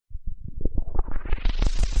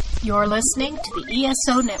You're listening to the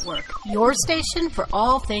ESO Network, your station for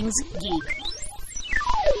all things geek.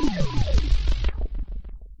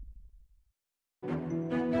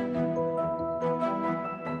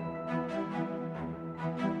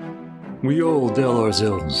 We all tell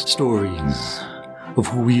ourselves stories of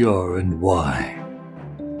who we are and why.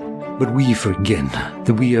 But we forget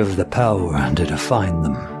that we have the power to define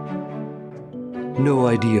them. No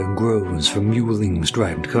idea grows from mewling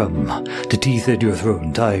striped cub to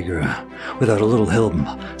teeth-at-your-throat tiger without a little help,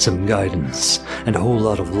 some guidance, and a whole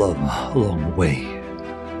lot of love along the way.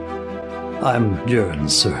 I'm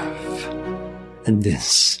Jared Surf, and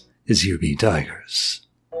this is Here Be Tigers.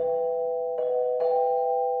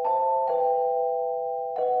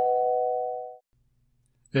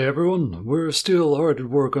 Hey everyone, we're still hard at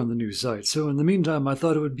work on the new site, so in the meantime I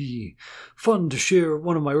thought it would be fun to share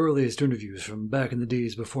one of my earliest interviews from back in the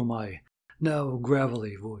days before my now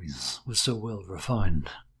gravelly voice was so well refined.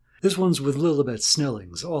 This one's with Lilibet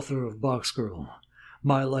Snellings, author of Box Girl,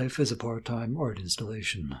 My Life as a Part-Time Art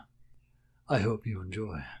Installation. I hope you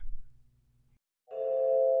enjoy.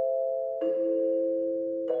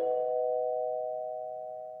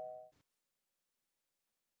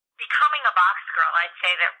 I'd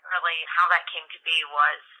say that really how that came to be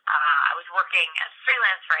was I was working as a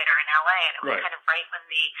freelance writer in LA, and it was kind of right when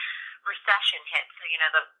the recession hit. So,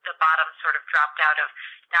 the bottom sort of dropped out of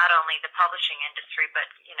not only the publishing industry, but,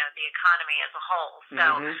 the economy as a whole.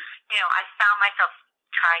 So, I found myself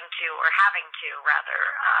trying to, or having to rather,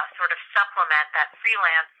 sort of supplement that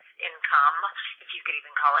freelance income, if you could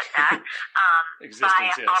even call it that,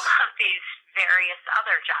 by all of these various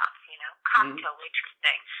other jobs, cocktail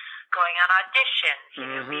waitressing, going on auditions,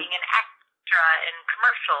 being an extra in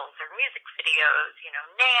commercials or music videos,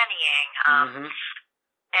 nannying,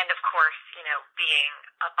 and of course, being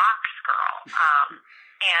a box girl.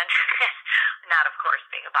 And not, of course,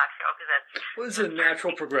 being a box girl, because that's... Well, it's a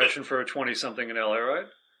natural progression for a 20-something in LA, right?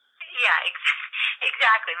 Yeah,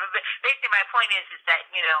 exactly. But basically, my point is that,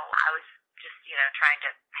 I was just, trying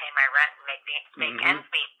to pay my rent and make ends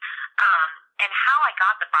meet. And how I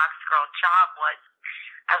got the box girl job was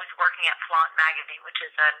I was working at Flaunt Magazine, which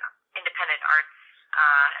is an independent arts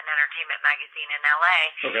and entertainment magazine in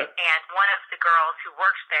LA. Okay. And one of the girls who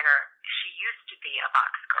works there, she used to be a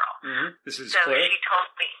box girl. This is so Claire? She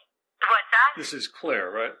told me. What's that? This is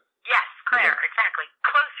Claire, right? Yes, Claire, exactly.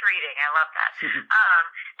 Close reading, I love that.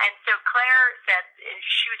 And so Claire said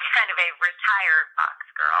she was kind of a retired box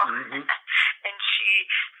girl, and she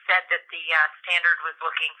said that the Standard was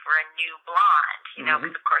looking for a new blonde,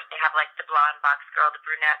 because of course they have like the blonde box girl, the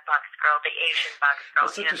brunette box girl, the Asian box girl.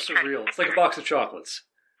 It's such a surreal. It's like a box of chocolates.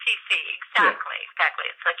 PC, exactly.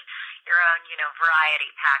 It's like your own,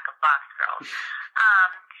 variety pack of box girls.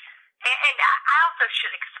 And I also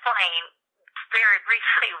should explain very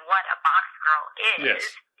briefly what a box girl is. Yes.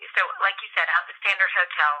 So, like you said, at the Standard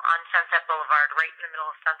Hotel on Sunset Boulevard, right in the middle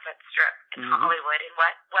of Sunset Strip in Hollywood, in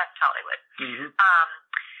West Hollywood,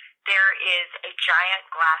 there is a giant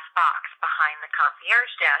glass box behind the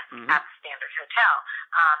concierge desk at the Standard Hotel.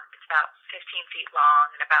 It's about 15 feet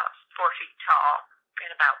long and about 4 feet tall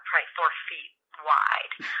and about probably 4 feet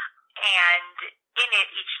wide. And in it,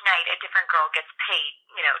 each night, a different girl gets paid,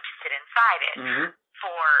 to sit inside it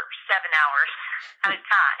for 7 hours at a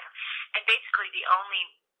time. And basically there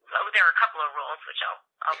are a couple of rules, which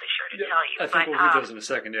I'll be sure to tell you. I think we'll read those in a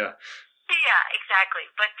second, yeah. Yeah, exactly.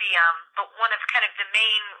 But but one of kind of the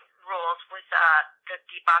main rules was that the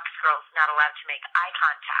box girl's not allowed to make eye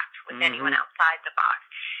contact with anyone outside the box.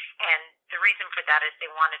 And the reason for that is they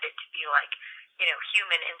wanted it to be like,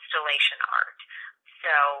 human installation art.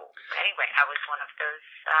 So anyway, I was one of those.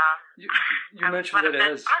 You mentioned that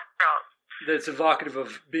it's evocative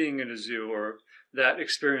of being in a zoo, or that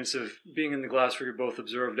experience of being in the glass where you're both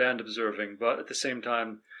observed and observing, but at the same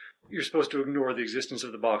time, you're supposed to ignore the existence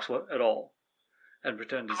of the box at all and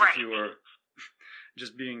pretend as if you were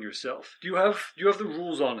just being yourself. Do you have the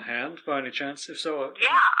rules on hand by any chance? If so,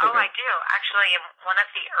 yeah. Okay. Oh, I do. Actually, in one of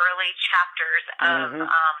the early chapters of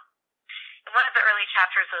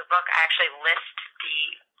the book, I actually list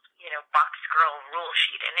the box girl rule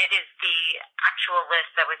sheet, and it is the actual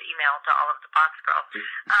list that was emailed to all of the box girls.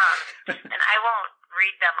 And I won't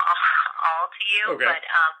read them all to you, but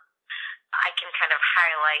I can kind of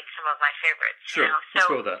highlight some of my favorites. Sure, let's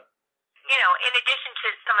go with that. In addition to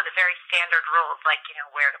some of the very standard rules, like,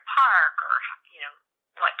 where to park or,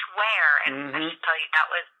 what to wear, and I should tell you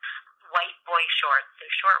that was white boy shorts, so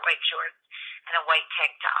short white shorts, and a white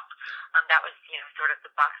tank top. That was, sort of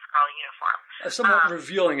the box girl uniform. A somewhat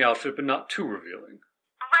revealing outfit, but not too revealing.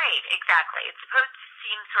 Right, exactly. It's supposed to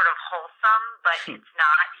seem sort of wholesome, but it's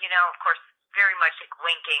not. Of course, very much like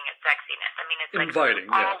winking at sexiness. I mean, it's like inviting,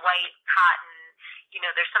 all white cotton.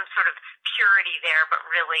 There's some sort of purity there, but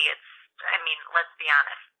really let's be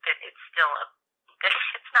honest, it's still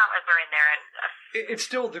it's not like we're in there. It's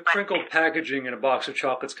still the crinkled packaging in a box of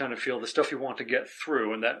chocolates kind of feel, the stuff you want to get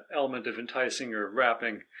through, and that element of enticing or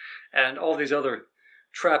wrapping, and all these other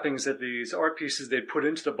trappings that these art pieces they'd put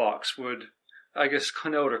into the box would, I guess,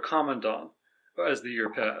 connote or comment on as the year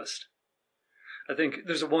passed. I think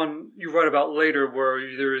there's one you write about later where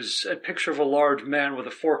there's a picture of a large man with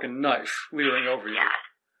a fork and knife leering over you.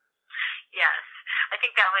 Yes. I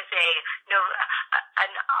think that was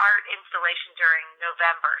an art installation during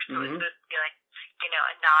November, so it was supposed to be like,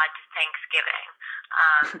 a nod to Thanksgiving.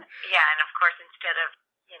 And of course, instead of,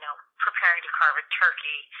 preparing to carve a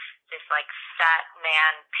turkey, this like fat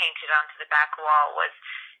man painted onto the back wall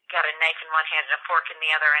got a knife in one hand and a fork in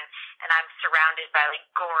the other, and I'm surrounded by like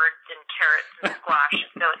gourds and carrots and squash.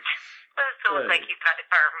 So it looks like he's about to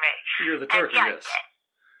carve me. You're the turkey, yes.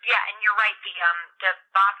 Yeah, and you're right. The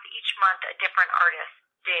box, each month a different artist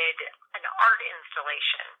did an art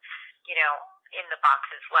installation, in the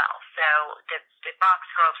box as well. So the box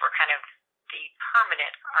girls were kind of the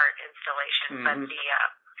permanent art installation, but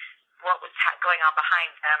what was going on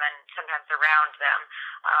behind them and sometimes around them,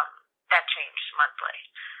 that changed monthly.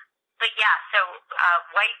 But yeah, so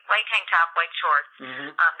white tank top, white shorts.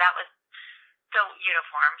 That was the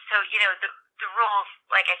uniform. So the rules,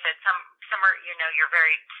 like I said, some are your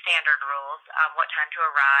very standard rules, what time to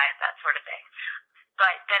arrive, that sort of thing.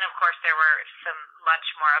 But then, of course, there were some much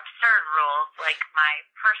more absurd rules, like my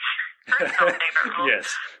personal favorite rule. Yes.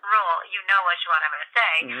 You know which one I'm going to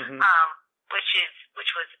say,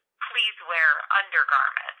 which was please wear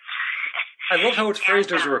undergarments. I love how it's phrased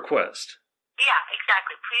as a request. Yeah,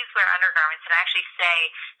 exactly. Please wear undergarments, and actually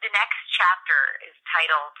say the next chapter is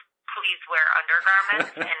titled "Please wear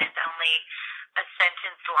undergarments," and it's only a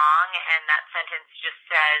sentence long, and that sentence just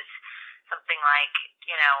says something like,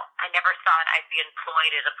 I never thought I'd be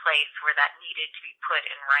employed at a place where that needed to be put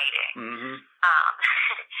in writing.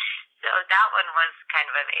 So that one was kind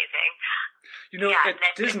of amazing.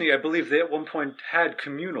 At Disney, I believe they at one point had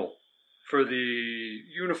communal for the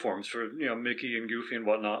uniforms for, Mickey and Goofy and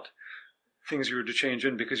whatnot. Things you were to change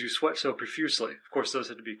in because you sweat so profusely. Of course, those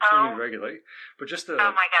had to be cleaned regularly. But just the...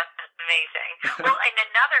 Oh my God, that's amazing. Well, and in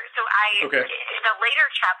a later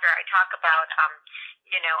chapter, I talk about,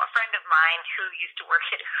 a friend of mine who used to work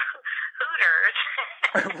at Hooters.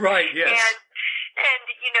 Right, yes. And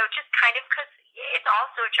just kind of, because it's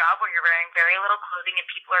also a job where you're wearing very little clothing and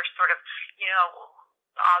people are sort of,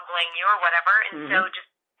 ogling you or whatever. And so just,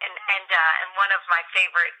 and one of my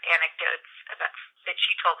favorite anecdotes that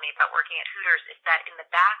she told me about working at Hooters is that in the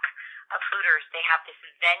back of Hooters, they have this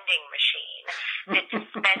vending machine that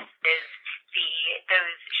dispenses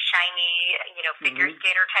those shiny, figure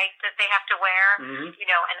skater tights that they have to wear, and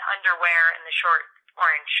underwear and the short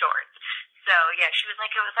orange shorts. So yeah, she was like,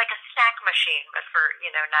 it was like a snack machine, but for,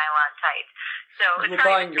 nylon tights. So it's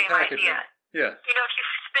really the same idea. Yeah. If you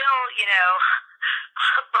spill,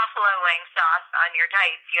 buffalo wing sauce on your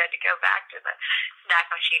tights, you had to go back to the snack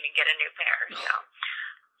machine and get a new pair. So,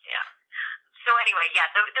 yeah. So anyway,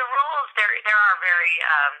 the rules there are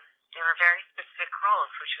there were very specific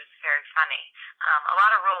rules, which was very funny. A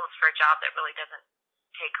lot of rules for a job that really doesn't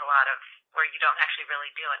take a lot of, where you don't actually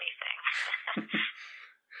really do anything.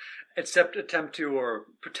 Except attempt to or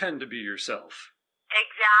pretend to be yourself.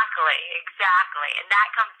 Exactly. And that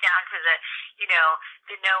comes down to the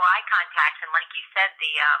no eye contact. And like you said,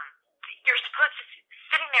 you're supposed to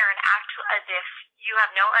sitting there and act as if you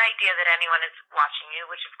have no idea that anyone is watching you,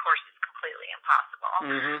 which of course is completely impossible.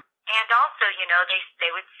 And also,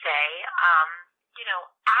 they would say,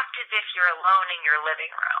 act as if you're alone in your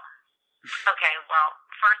living room. Okay, well,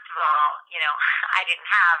 first of all, I didn't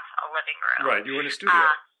have a living room. Right, you were in a studio.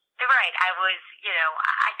 Right, I was,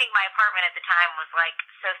 I think my apartment at the time was like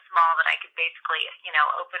so small that I could basically,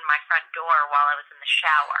 open my front door while I was in the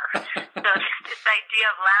shower. So this idea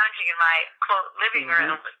of lounging in my, quote, living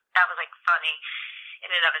room, that was like funny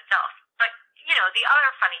in and of itself. But, the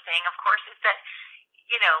other funny thing, of course, is that,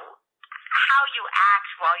 how you act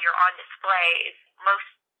while you're on display is most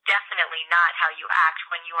definitely not how you act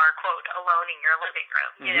when you are, quote, alone in your living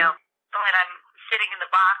room. When I'm sitting in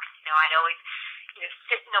the box, I'd always,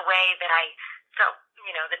 sit in a way that I felt,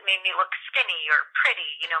 that made me look skinny or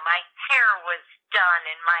pretty. My hair was done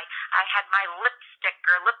and I had my lipstick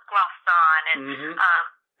or lip gloss on. And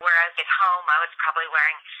whereas at home, I was probably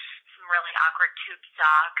wearing some really awkward tube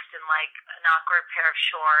socks and like an awkward pair of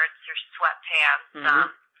shorts or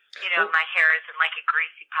sweatpants. My hair is in like a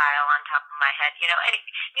greasy pile on top of my head. And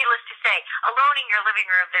needless to say, alone in your living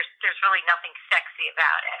room, there's really nothing sexy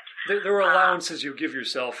about it. There are allowances you give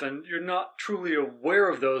yourself, and you're not truly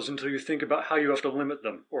aware of those until you think about how you have to limit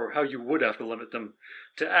them, or how you would have to limit them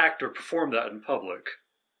to act or perform that in public.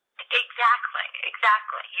 Exactly.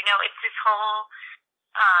 It's this whole,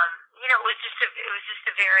 it was just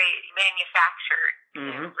a very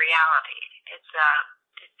manufactured reality. It's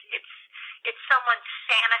someone's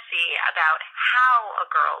fantasy about how a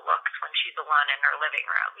girl looks when she's alone in her living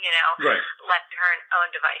room, right. left to her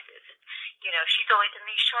own devices. She's always in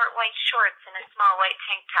these short white shorts and a small white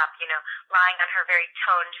tank top, lying on her very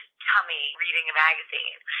toned tummy reading a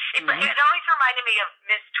magazine. It always reminded me of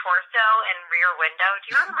Miss Torso and Rear Window. Do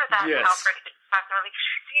you remember that? Yes. Alfred Hitchcock movie?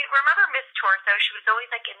 So you remember Miss Torso? She was always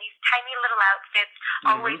like in these tiny little outfits,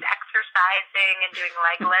 always exercising and doing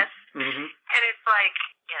leg lifts. And it's like,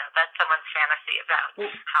 that's someone's fantasy about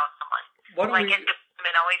how someone,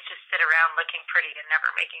 women always just sit around looking pretty and never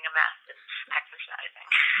making a mess and exercising.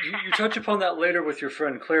 You touch upon that later with your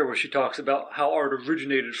friend Claire, where she talks about how art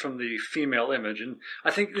originated from the female image. And I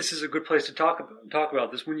think this is a good place to talk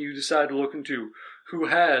about this when you decide to look into who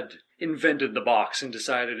had invented the box and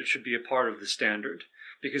decided it should be a part of the standard,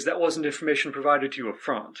 because that wasn't information provided to you up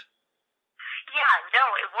front. Yeah,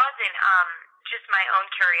 no, it wasn't. Just my own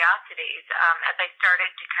curiosities as I started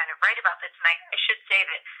to kind of write about this. And I should say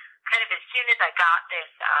that kind of as soon as I got this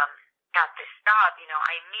job,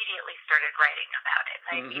 I immediately started writing about it.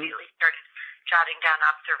 I immediately started jotting down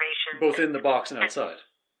observations. Both in the box and outside.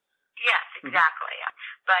 Yes, exactly.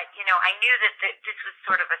 But, I knew that this was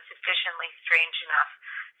sort of a sufficiently strange enough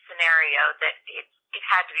scenario that it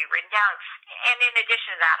had to be written down. And in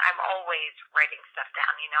addition to that, I'm always writing stuff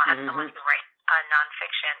down. As someone who writes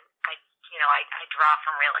nonfiction, I draw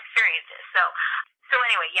from real experiences. So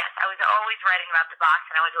anyway, yes, I was always writing about the box,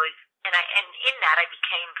 and I was always, and in that I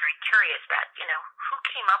became very curious about, who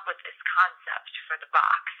came up with this concept for the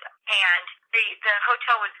box. And the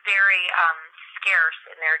hotel was very scarce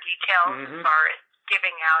in their details as far as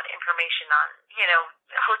giving out information on,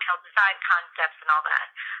 hotel design concepts and all that.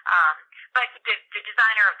 But the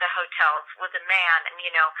designer of the hotels was a man, and,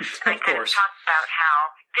 I kind of talked about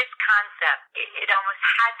how this concept, it almost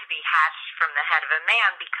had to be hatched from the head of a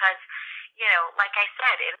man because, like I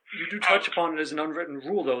said... You do touch upon it as an unwritten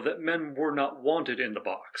rule, though, that men were not wanted in the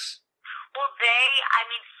box. Well,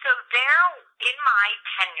 in my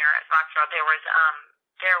tenure at Box Girl, there were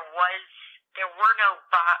no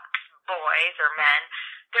box boys or men.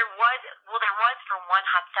 There was for one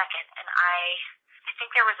hot second, and I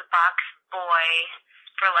think there was a box boy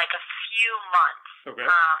for like a few months. Okay.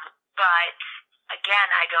 But again,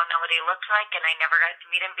 I don't know what he looked like, and I never got to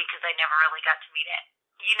meet him because I never really got to meet it.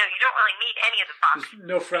 You don't really meet any of the box. There's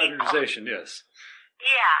no fraternization, people. Yes.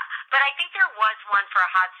 Yeah, but I think there was one for a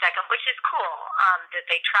hot second, which is cool that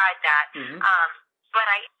they tried that. But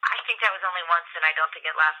I think that was only once, and I don't think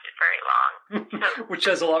it lasted very long. So, which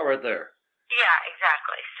says a lot right there. Yeah,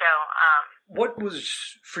 exactly. So, what was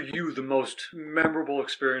for you the most memorable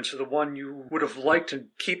experience, or the one you would have liked to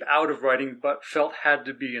keep out of writing but felt had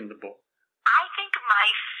to be in the book? I think my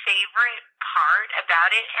favorite part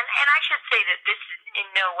about it, and I should say that this is in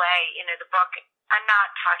no way, the book, I'm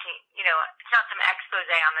not talking, it's not some expose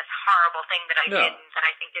on this horrible thing that I did and that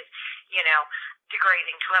I think is,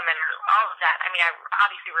 degrading to women or all of that. I mean, I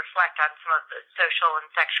obviously reflect on some of the social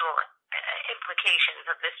and sexual implications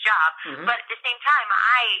of this job, but at the same time,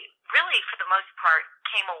 I really, for the most part,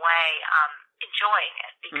 came away enjoying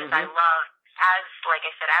it because I love, like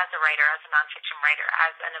I said, as a writer, as a nonfiction writer,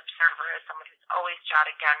 as an observer, as someone who's always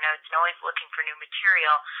jotting down notes and always looking for new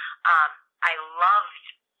material, I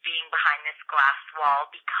loved being behind this glass wall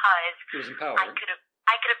because it was empowering.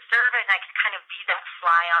 I could observe it and I could kind of be that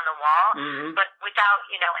fly on the wall, but without,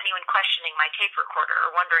 anyone questioning my tape recorder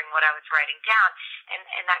or wondering what I was writing down.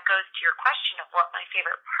 And that goes to your question of what my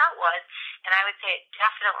favorite part was. And I would say it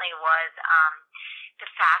definitely was the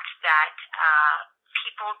fact that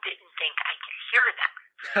people didn't think I could hear them.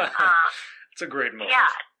 It's a great moment. Yeah.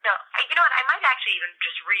 So, you know what? I might actually even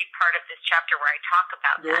just read part of this chapter where I talk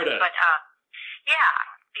about Go that. ahead. But, yeah,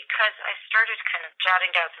 because I started kind of jotting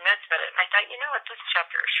down some notes about it, and I thought, you know what, this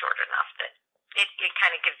chapter is short enough that it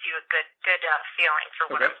kind of gives you a good feeling for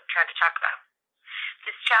what I'm trying to talk about.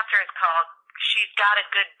 This chapter is called She's Got a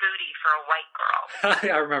Good Booty for a White Girl.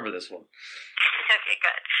 I remember this one. Okay,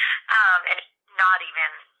 good. And it's not even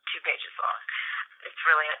 2 pages long. It's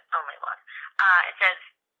really only one. It says,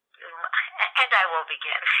 and I will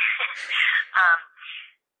begin.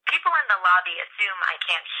 People in the lobby assume I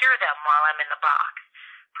can't hear them while I'm in the box.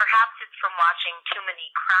 Perhaps it's from watching too many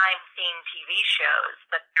crime-themed TV shows,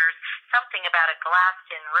 but there's something about a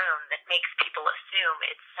glassed-in room that makes people assume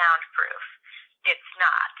it's soundproof. It's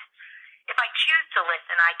not. If I choose to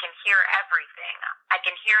listen, I can hear everything. I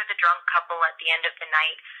can hear the drunk couple at the end of the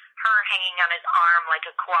night, her hanging on his arm like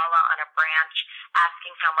a koala on a branch,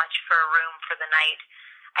 asking how much for a room for the night.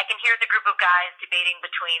 I can hear the group of guys debating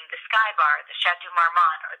between the Sky Bar, the Chateau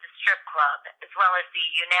Marmont, or the strip club, as well as the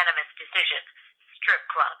unanimous decision, strip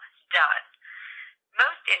club, done.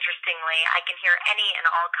 Most interestingly, I can hear any and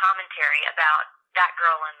all commentary about that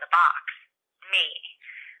girl in the box, me.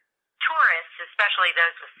 Tourists, especially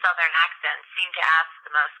those with southern accents, seem to ask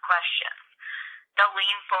the most questions. They'll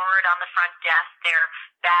lean forward on the front desk, their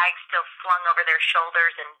bags still slung over their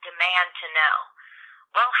shoulders, and demand to know,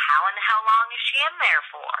 well, how in the hell long is she in there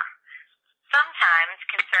for?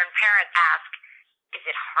 Sometimes concerned parents ask, is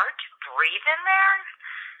it hard to breathe in there?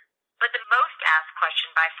 But the most asked question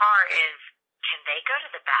by far is, can they go to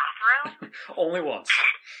the bathroom? Only once.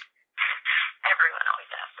 Everyone always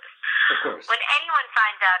asks this. Of course. When anyone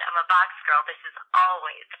finds out I'm a box girl, this is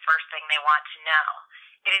always the first thing they want to know.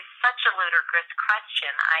 It is such a ludicrous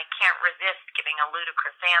question, I can't resist giving a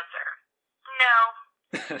ludicrous answer. No.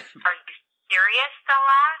 Are you serious,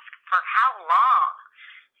 they'll ask? For how long?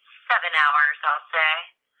 7 hours, I'll say.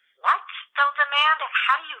 What? They'll demand.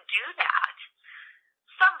 How do you do that?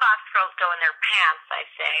 Some box girls go in their pants, I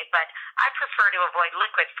say, but I prefer to avoid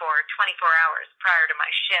liquid for 24 hours prior to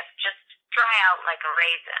my shift, just dry out like a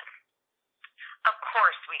raisin. Of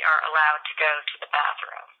course we are allowed to go to the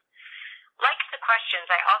bathroom. Like the questions,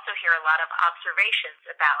 I also hear a lot of observations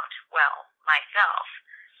about, well, myself.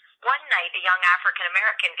 One night, a young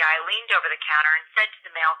African-American guy leaned over the counter and said to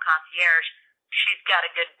the male concierge, she's got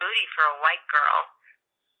a good booty for a white girl.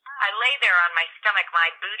 I lay there on my stomach, my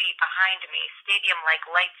booty behind me, stadium-like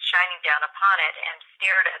lights shining down upon it, and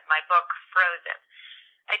stared at my book, Frozen.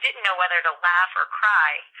 I didn't know whether to laugh or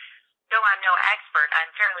cry. Though I'm no expert, I'm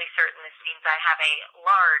fairly certain this means I have a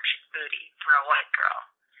large booty for a white girl.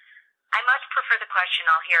 I much prefer the question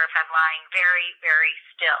I'll hear if I'm lying very, very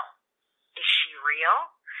still. Is she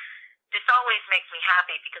real? This always makes me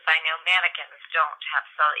happy because I know mannequins don't have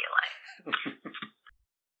cellulite.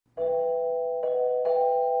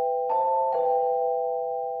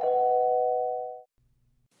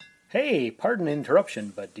 Hey, pardon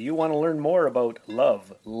interruption, but do you want to learn more about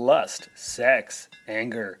love, lust, sex,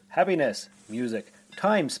 anger, happiness, music,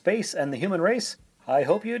 time, space, and the human race? I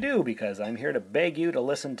hope you do, because I'm here to beg you to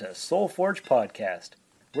listen to Soul Forge Podcast.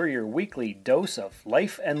 We're your weekly dose of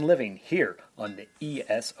life and living here on the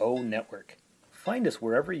ESO Network. Find us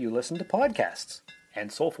wherever you listen to podcasts,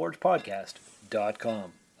 and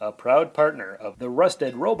soulforgepodcast.com. A proud partner of the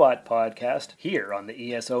Rusted Robot Podcast here on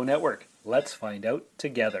the ESO Network. Let's find out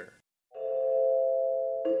together.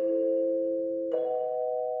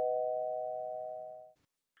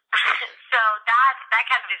 That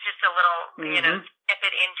kind of is just a little,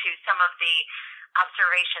 snippet into some of the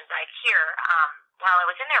observations I'd hear while I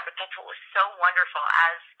was in there. But that's what was so wonderful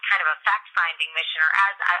as kind of a fact-finding mission, or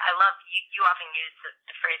as I love, you often use the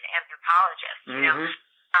phrase anthropologist,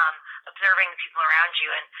 observing the people around you.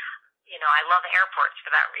 And, I love airports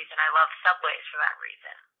for that reason. I love subways for that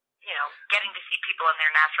reason. Getting to see people in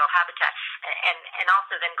their natural habitat. And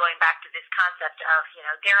also then going back to this concept of,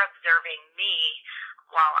 they're observing me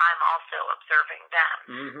while I'm also observing them.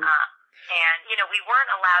 And, we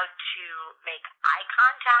weren't allowed to make eye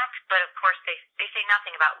contact, but of course they say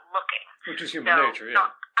nothing about looking. Which is human nature, yeah. So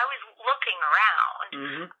I was looking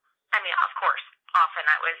around. I mean, of course, often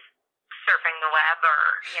I was surfing the web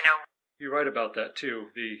or, You're right about that,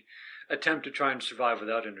 too. The attempt to try and survive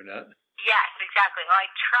without internet. Yes, exactly. Well,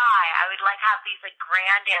 I'd try. I would have these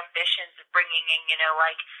grand ambitions of bringing in,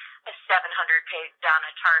 a 700-page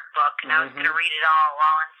Donna Tartt book, and I was going to read it all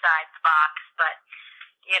while inside the box. But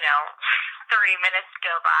 30 minutes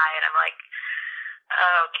go by, and I'm like,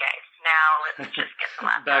 okay, now let's just get the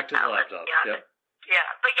laptop. Back to the laptop. Yep. Yeah,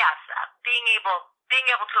 but yes, being able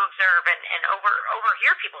to observe and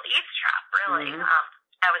overhear people eavesdrop, really,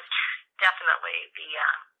 that was definitely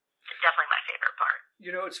definitely my favorite part.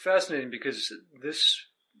 It's fascinating because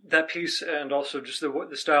that piece and also just the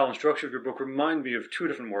style and structure of your book remind me of two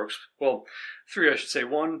different works. Well, three, I should say.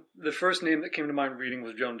 One, the first name that came to mind reading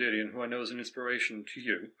was Joan Didion, who I know is an inspiration to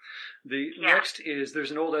you. The next is,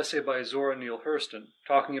 there's an old essay by Zora Neale Hurston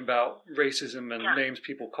talking about racism and names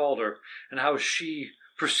people called her and how she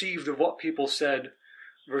perceived of what people said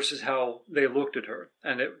versus how they looked at her.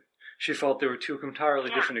 And she felt they were two entirely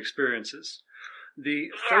different experiences.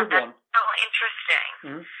 The third one... so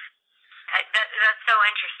interesting. That's so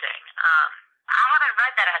interesting. I haven't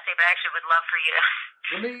read that essay, but I actually would love for you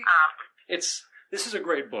to. This is a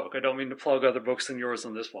great book. I don't mean to plug other books than yours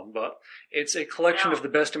on this one, but it's a collection of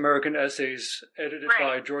the best American essays edited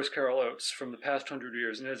by Joyce Carol Oates from the past 100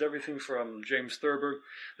 years, and it has everything from James Thurber.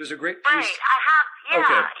 There's a great piece. Right, I have. Yeah,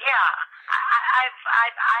 okay. Yeah.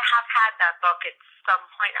 I have had that book at some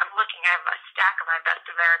point. I'm looking. I have a stack of my best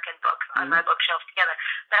American books on my bookshelf together.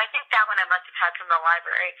 But I think that one I must have had from the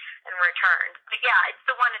library and returned. But yeah, it's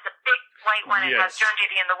the one. It's a big white one. It has Joan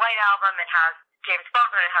Didion, the White Album. It has James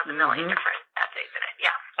Baldwin. It has a million different essays in it.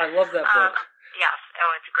 Yeah. I love that book. Yes.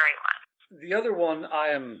 Oh, it's a great one. The other one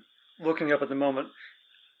I am looking up at the moment,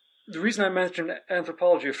 the reason I mentioned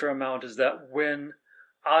anthropology a fair amount is that when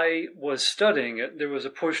I was studying it, there was a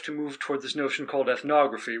push to move toward this notion called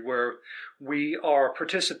ethnography, where we are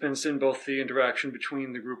participants in both the interaction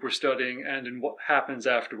between the group we're studying and in what happens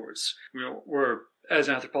afterwards. We're, as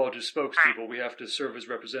anthropologist spokespeople, we have to serve as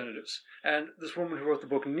representatives. And this woman who wrote the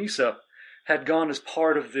book, Nisa, had gone as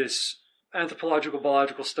part of this anthropological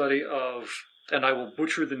biological study of, and I will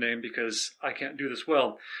butcher the name because I can't do this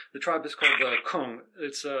well. The tribe is called the Kung.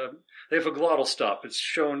 They have a glottal stop. It's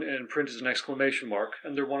shown in print as an exclamation mark,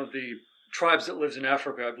 and they're one of the tribes that lives in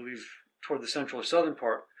Africa, I believe, toward the central or southern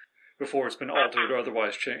part, before it's been altered or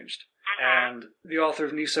otherwise changed. And the author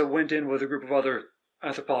of Nisa went in with a group of other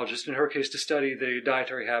anthropologists, in her case to study the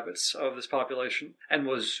dietary habits of this population, and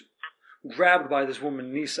was grabbed by this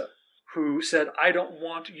woman, Nisa, who said, I don't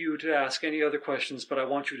want you to ask any other questions, but I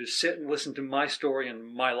want you to sit and listen to my story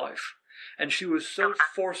and my life. And she was so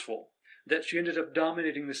forceful that she ended up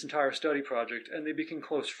dominating this entire study project, and they became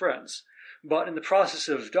close friends. But in the process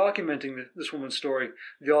of documenting this woman's story,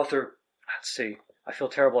 the author, let's see, I feel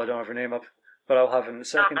terrible I don't have her name up, but I'll have it in a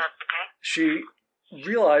second. She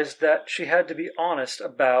realized that she had to be honest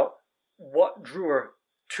about what drew her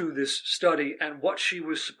to this study and what she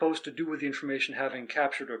was supposed to do with the information having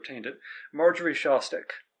captured or obtained it. Marjorie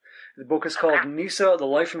Shostak. The book is called Nisa, The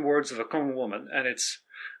Life and Words of a Kung Woman, and it's,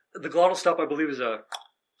 the glottal stop I believe is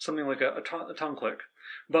something like a tongue click.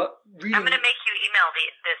 But reading, I'm going to make you email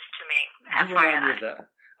this to me. You remind me of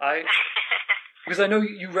that. Because I know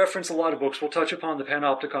you reference a lot of books. We'll touch upon the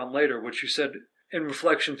Panopticon later, which you said in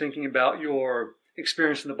reflection, thinking about your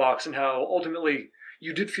experience in the box and how ultimately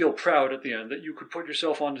you did feel proud at the end that you could put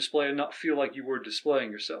yourself on display and not feel like you were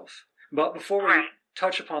displaying yourself. But before we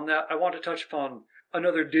touch upon that, I want to touch upon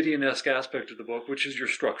another Didion-esque aspect of the book, which is your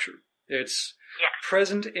structure. It's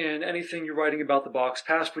present in anything you're writing about the box,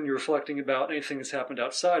 past when you're reflecting about anything that's happened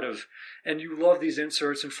outside of, and you love these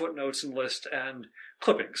inserts and footnotes and lists and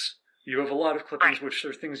clippings. You have a lot of clippings, which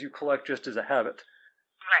are things you collect just as a habit.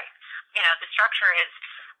 Right. The structure is,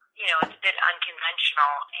 it's a bit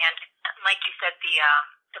unconventional, and like you said,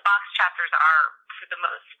 the box chapters are, for the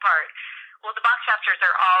most part, the box chapters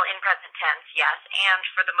are all in present tense, yes, and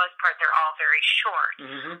for the most part, they're all very short.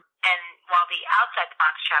 And while the outside the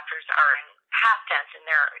box chapters are in past tense, and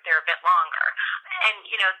they're a bit longer. And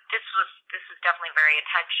this was definitely very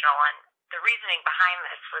intentional, and the reasoning behind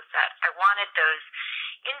this was that I wanted those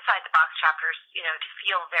inside the box chapters, to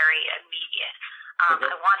feel very immediate. I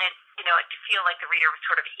wanted, it to feel like the reader was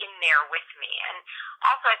sort of in there with me. And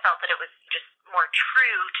also I felt that it was just more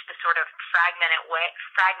true to the sort of fragmented way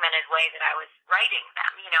that I was writing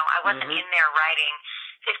them. I wasn't in there writing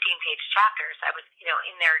 15-page chapters. I was,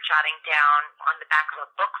 in there jotting down on the back of a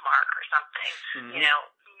bookmark or something,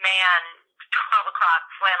 man, 12 o'clock,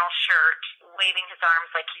 flannel shirt, waving his arms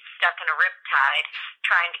like he's stuck in a riptide,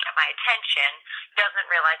 trying to get my attention, doesn't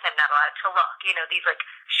realize I'm not allowed to look. These like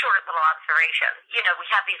short little observations. We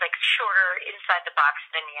have these like shorter inside the box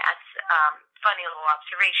vignettes, funny little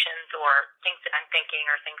observations or things that I'm thinking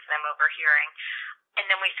or things that I'm overhearing. And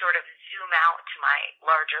then we sort of zoom out to my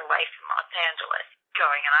larger life in Los Angeles,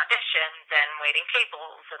 going on auditions and waiting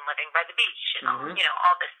tables and living by the beach and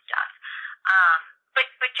all this stuff.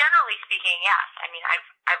 But generally speaking, yes. I mean,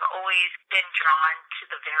 I've always been drawn to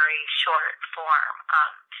the very short form,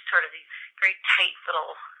 to sort of these very tight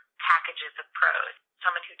little packages of prose.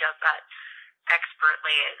 Someone who does that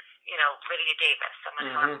expertly is, Lydia Davis, someone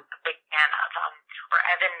who I'm a big fan of, or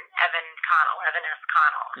Evan S.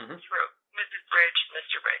 Connell. He wrote Mrs. Bridge,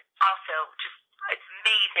 Mr. Bridge. Also, just it's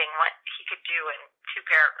amazing what he could do in 2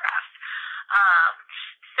 paragraphs.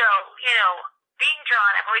 So, being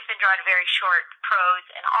drawn, I've always been drawn to very short prose,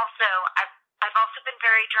 and also I've also been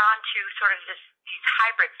very drawn to sort of these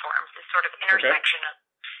hybrid forms, this sort of intersection of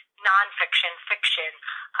nonfiction, fiction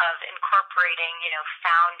of incorporating,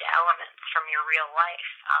 found elements from your real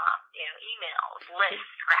life, emails,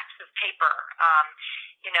 lists, scraps of paper.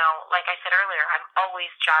 Like I said earlier, I'm always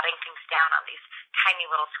jotting things down on these tiny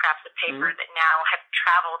little scraps of paper that now have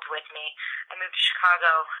traveled with me. I moved to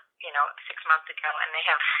Chicago, 6 months ago, and they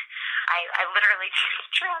have, I literally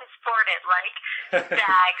transported like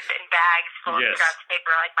bags and bags full of scraps of paper.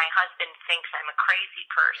 Like my husband thinks I'm a crazy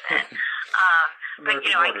person. But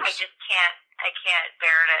I can't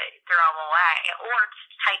bear to throw them away or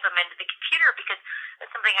type them into the computer, because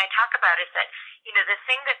that's something I talk about, is that, the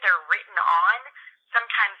thing that they're written on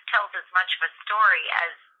sometimes tells as much of a story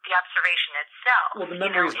as the observation itself. Well, the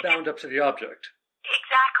memory is bound up to the object.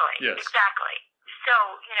 Exactly. Yes. Exactly. So,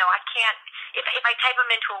 I can't, if I type them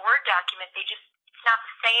into a Word document, it's not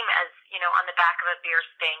the same as, on the back of a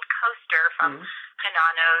beer-stained coaster from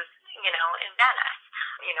Hanano's, in Venice,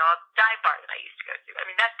 a dive bar that I used to go to. I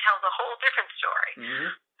mean, that tells a whole different story.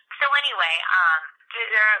 So anyway,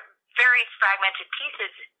 there are various fragmented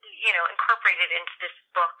pieces, incorporated into this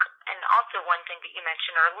book. And also one thing that you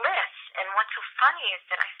mentioned are lists. And what's so funny is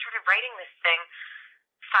that I started writing this thing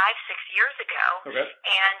 5-6 years ago. Okay.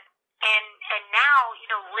 And now,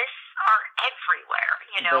 lists are everywhere,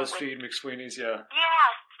 BuzzFeed, McSweeney's, yeah.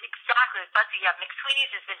 Yes, exactly. BuzzFeed, yeah.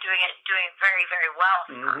 McSweeney's has been doing it very, very well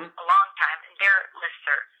for a long time, and their lists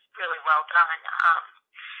are really well done,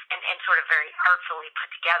 and sort of very artfully put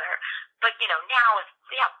together. But, now it's,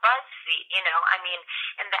 BuzzFeed,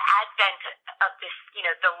 and the advent of this,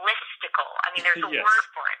 the listicle. I mean, there's a word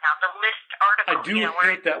for it now, the list article. I do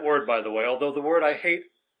hate that word, by the way, although the word I hate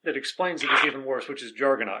that explains it is even worse, which is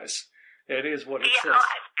jargonize. It is what it says.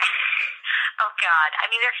 Oh, God. I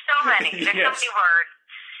mean, there's so many. There's so many words.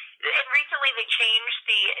 And recently they changed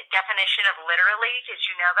the definition of literally. Did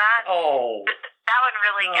you know that? Oh. That one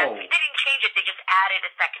really gets me. They didn't change it. They just added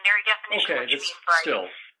a secondary definition. Okay, which that's means like, still.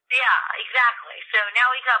 Yeah, exactly. So now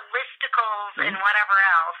we got listicles and whatever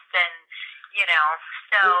else. And,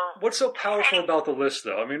 so. What's so powerful about the list,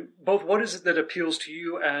 though? I mean, both what is it that appeals to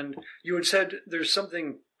you, and you had said there's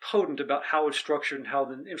something potent about how it's structured and how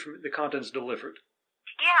the content's delivered.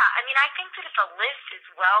 Yeah, I mean, I think that if a list is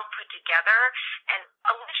well put together, and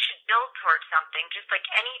a list should build towards something, just like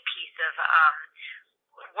any piece of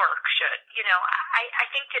work should. I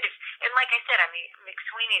think that if, and like I said, I mean,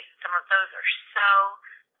 McSweeney's, some of those are so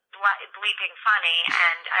bleeping funny,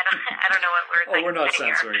 and I don't know what words. Oh, we're not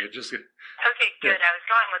censoring it. Just okay, good. Yeah. I was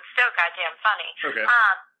going with so goddamn funny. Okay.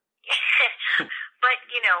 But,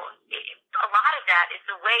 a lot of that is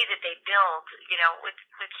the way that they build,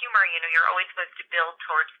 with humor, you're always supposed to build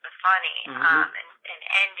towards the funny, and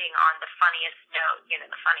ending on the funniest note,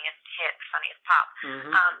 the funniest hit, the funniest pop.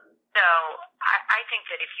 So I think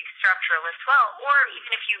that if you structure a list well, or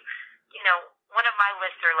even if you, one of my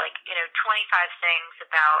lists are like, 25 things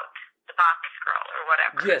about the box girl or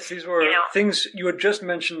whatever. Yes, these were things you had just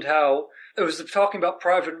mentioned, how it was talking about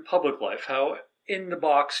private and public life, how in the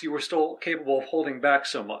box you were still capable of holding back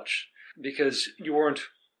so much because you weren't,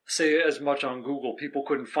 say, as much on Google. People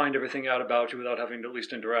couldn't find everything out about you without having to at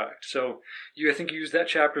least interact. So I think you used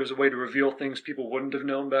that chapter as a way to reveal things people wouldn't have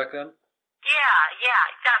known back then? Yeah,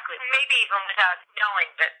 exactly. Maybe even without knowing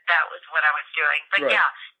that was what I was doing. But right. Yeah,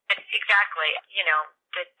 exactly.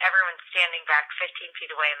 That everyone's standing back 15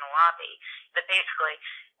 feet away in the lobby. But basically,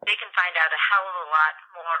 they can find out a hell of a lot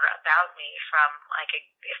more about me from, like,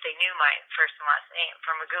 if they knew my first and last name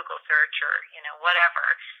from a Google search or, whatever,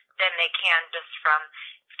 than they can just from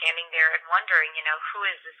standing there and wondering, who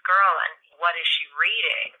is this girl and what is she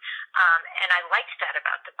reading? And I liked that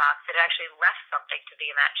about the box. It actually left something to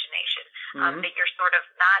the imagination, that you're sort of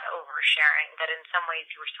not oversharing, that in some ways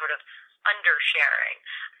you were sort of undersharing.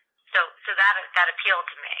 So that appealed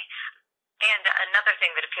to me. And another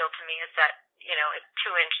thing that appealed to me is that, a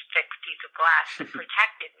 2-inch thick piece of glass that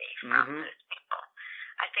protected me from those people.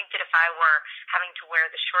 I think that if I were having to wear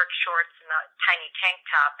the short shorts and the tiny tank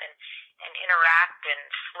top and interact and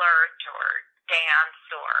flirt or dance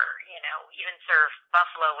or, even serve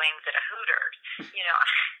buffalo wings at a Hooters,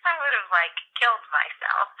 I would have, killed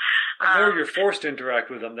myself. And there you're forced to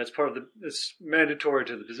interact with them. That's part of it's mandatory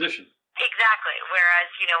to the position. Exactly. Whereas,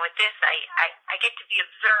 with this, I get to be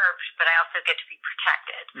observed, but I also get to be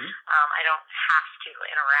protected. I don't have to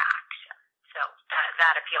interact. So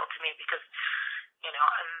that appealed to me because,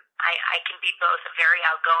 I can be both a very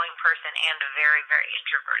outgoing person and a very, very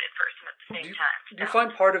introverted person at the same time. So. Do you find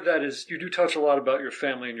part of that is you do touch a lot about your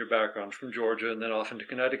family and your background from Georgia and then off into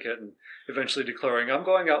Connecticut and eventually declaring, I'm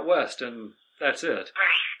going out west, and that's it.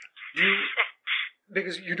 Right.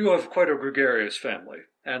 Because you do have quite a gregarious family,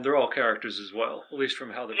 and they're all characters as well, at least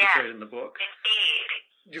from how they're portrayed in the book.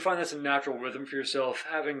 Indeed. do you find that's a natural rhythm for yourself,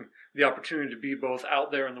 having the opportunity to be both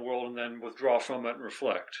out there in the world and then withdraw from it and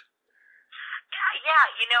reflect? Yeah,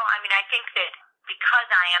 I think that because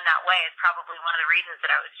I am that way is probably one of the reasons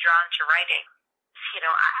that I was drawn to writing.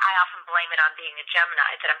 I often blame it on being a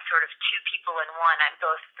Gemini, that I'm sort of two people in one. I'm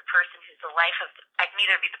both the person who's the life of, I can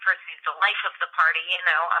either be the person who's the life of the party,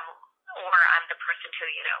 or I'm the person who,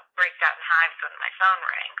 breaks out in hives when my phone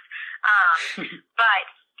rings. But,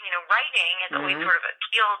 writing has always sort of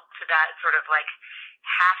appealed to that sort of like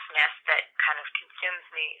halfness that kind of consumes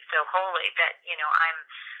me so wholly that,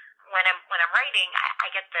 when I'm writing, I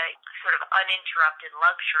get the sort of uninterrupted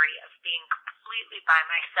luxury of being completely by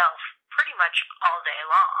myself pretty much all day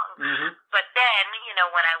long. But then,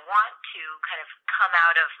 when I want to kind of come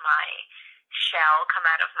out of my shell, come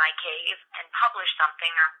out of my cave and publish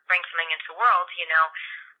something or bring something into the world,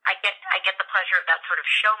 I get the pleasure of that sort of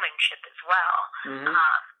showmanship as well.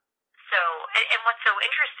 And what's so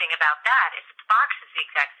interesting about that is that the box is the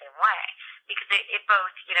exact same way, because it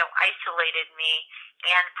both, isolated me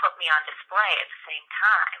and put me on display at the same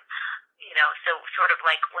time. So sort of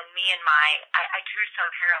like when I drew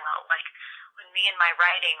some parallel, like when me and my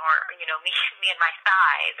writing, or, me and my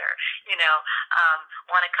thighs, or,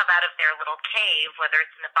 want to come out of their little cave, whether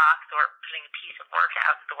it's in the box or putting a piece of work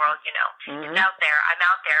out in the world, it's out there. I'm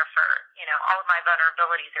out there for, all of my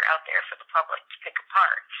vulnerabilities are out there for the public to pick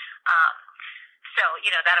apart. So,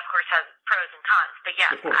 that of course has pros and cons, but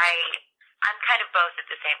yes, I'm kind of both at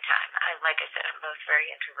the same time. Like I said, I'm both very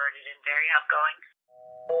introverted and very outgoing.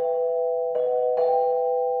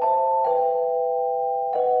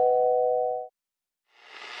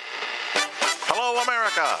 Hello,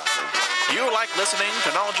 America! Do you like listening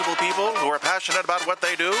to knowledgeable people who are passionate about what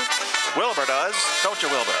they do? Wilbur does, don't you,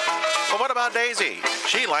 Wilbur? But what about Daisy?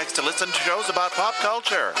 She likes to listen to shows about pop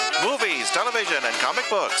culture, movies, television, and comic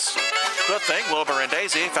books. Good thing Wilbur and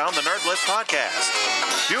Daisy found the Nerd Bliss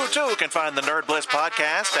Podcast. You, too, can find the Nerd Bliss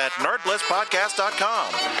Podcast at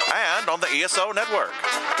nerdblisspodcast.com and on the ESO Network.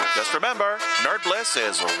 Just remember, Nerd Bliss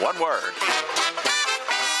is one word.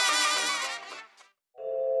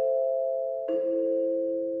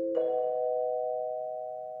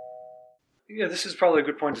 Yeah, this is probably a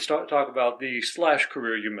good point to talk about the Slash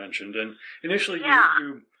career you mentioned. And initially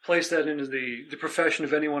you placed that into the profession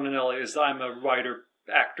of anyone in LA as I'm a writer,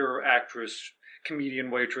 actor, actress,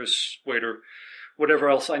 comedian, waitress, waiter, whatever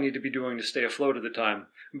else I need to be doing to stay afloat at the time.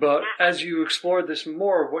 But as you explored this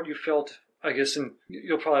more, what you felt, I guess, and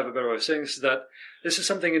you'll probably have a better way of saying this, is that this is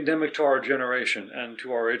something endemic to our generation and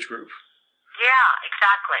to our age group. Yeah,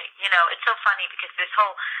 exactly. It's so funny because this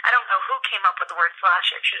whole, I don't know who came up with the word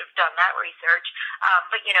slash. I should have done that research.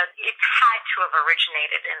 But, it had to have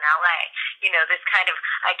originated in LA. This kind of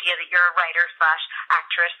idea that you're a writer slash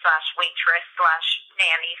actress slash waitress slash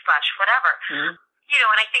nanny slash whatever.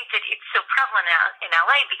 And I think that it's so prevalent in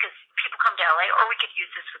LA because people come to LA, or we could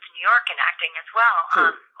use this with New York and acting as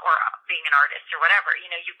well, or being an artist or whatever.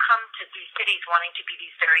 You come to these cities wanting to be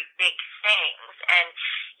these very big things, and,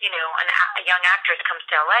 a young actress comes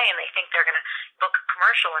to LA and they think they're going to book a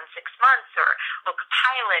commercial in 6 months, or book a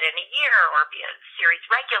pilot in a year, or be a series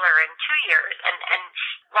regular in 2 years. And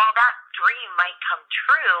while that dream might come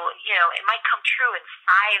true, it might come true in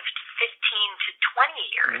 5 to 15 to 20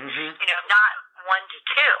 years, not 1 to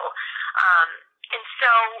 2. And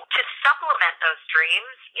so to supplement those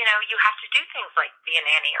dreams, you have to do things like be a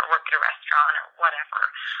nanny or work at a restaurant or whatever,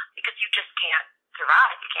 because you just can't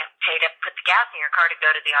survive. You can't pay to put the gas in your car to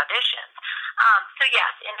go to the auditions. So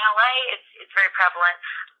yes, in LA, it's very prevalent,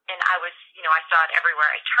 and I saw it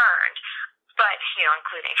everywhere I turned, but,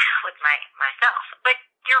 including with myself. But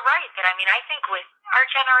you're right that, I think with our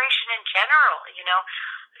generation in general,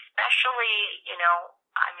 especially,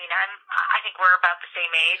 I think we're about the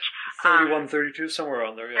same age. 31, 32, somewhere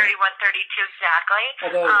around there, yeah. 31, 32, exactly.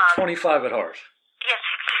 Although 25 at heart. Yes,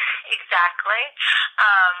 exactly.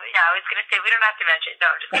 I was going to say, we don't have to mention. No,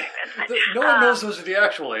 I'm just kidding. No one knows those are the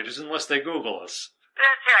actual ages unless they Google us.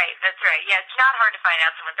 That's right. Yeah, it's not hard to find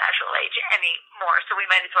out someone's actual age anymore, so we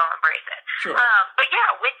might as well embrace it. Sure. But yeah,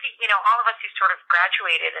 with all of us who sort of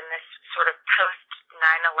graduated in this sort of post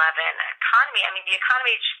 9/11 economy, the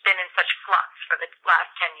economy has just been in such flux for the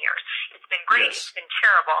last 10 years. It's been great. Yes. It's been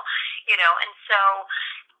terrible. And so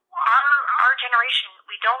our generation,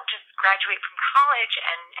 we don't just graduate from college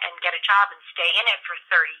and get a job and stay in it for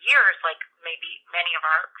 30 years like maybe many of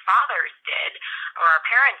our fathers did or our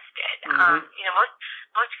parents did.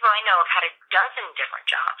 Most people I know have had a dozen different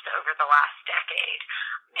jobs over the last decade.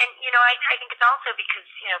 And, I think it's also because,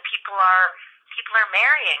 people are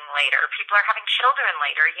marrying later. People are having children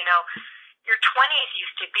later. your 20s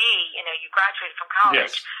used to be, you know, you graduated from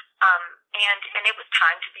college, Yes. and it was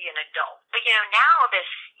time to be an adult. But, you know, now this,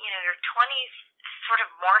 you know, your 20s sort of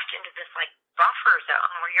morphed into this, like, buffer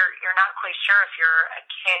zone where you're not quite sure if you're a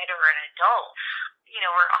kid or an adult. You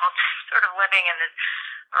know, we're all sort of living in this,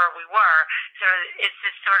 or we were, so it's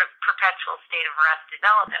this sort of perpetual state of arrested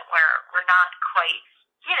development where we're not quite,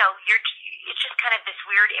 you know, it's just kind of this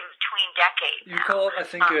weird in-between decade. You call it, I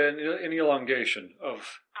think, an elongation of...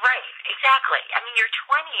 Right, exactly. I mean, your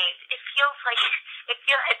 20s, it feels like,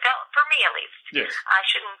 it felt, for me at least, Yes. I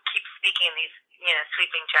shouldn't keep speaking these, you know,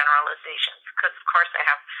 sweeping generalizations, because of course I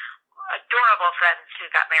have adorable friends who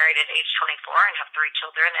got married at age 24 and have 3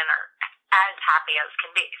 children and are as happy as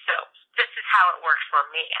can be. So this is how it works for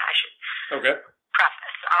me. I should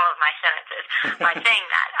preface all of my sentences by saying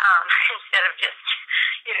that, instead of just,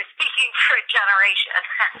 you know, speaking for a generation.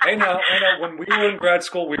 I know. When we were in grad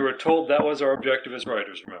school, we were told that was our objective as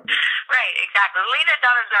writers, remember? Right, exactly. Lena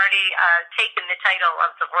Dunham's already taken the title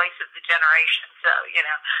of the voice of the generation, so, you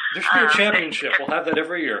know. There should be a championship. We'll have that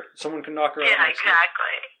every year. Someone can knock her out next year.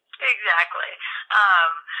 Exactly.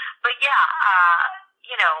 But yeah,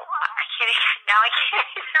 you know, I can't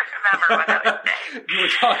even remember what I was saying. You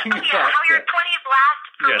were talking about how your 20s last.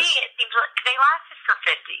 For Yes. me, it seems like they lasted for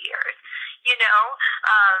 50 years. You know,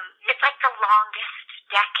 it's like the longest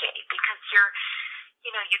decade because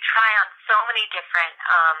you know, you try on so many different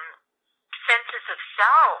senses of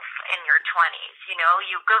self in your 20s. You know,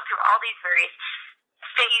 you go through all these various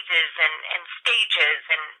phases and stages,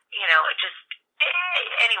 and you know, it just.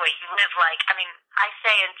 Anyway, you live like, I mean, I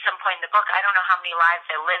say in some point in the book, I don't know how many lives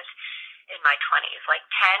I lived in my 20s, like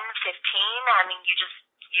 10, 15. I mean,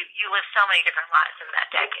 you live so many different lives in that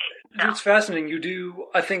decade. So. It's fascinating. You do,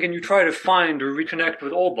 I think, and you try to find or reconnect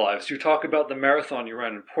with old lives. You talk about the marathon you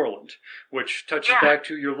ran in Portland, which touches back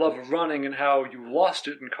to your love of running and how you lost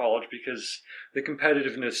it in college because the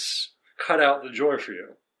competitiveness cut out the joy for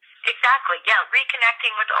you. Exactly, yeah,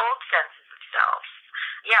 reconnecting with old senses of self.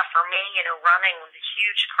 Yeah, for me, you know, running was a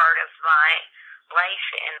huge part of my life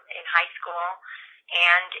in high school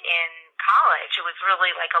and in college. It was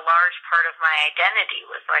really like a large part of my identity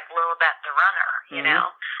was like Lilibet the runner, you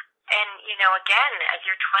know? And, you know, again, as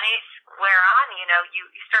your 20s wear on, you know, you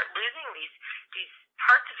start losing these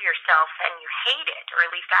parts of yourself and you hate it, or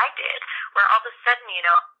at least I did, where all of a sudden, you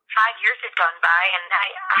know, 5 years had gone by and I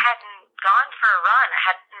hadn't gone for a run.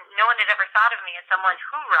 No one had ever thought of me as someone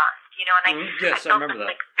who runs, you know, and I felt remember this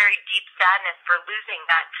that. like very deep sadness for losing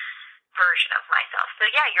that version of myself. So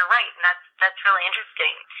yeah, you're right, and that's really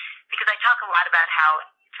interesting because I talk a lot about how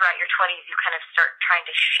throughout your 20s you kind of start trying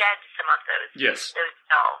to shed some of those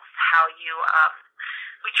selves, how you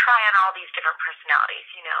we try on all these different personalities.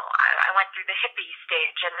 You know, I went through the hippie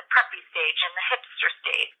stage and the preppy stage and the hipster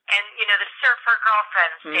stage and, you know, the surfer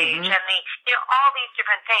girlfriend stage and the, you know, all these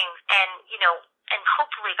different things. And, you know, and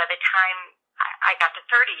hopefully by the time I got to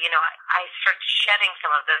 30, you know, I started shedding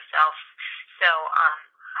some of those selves. So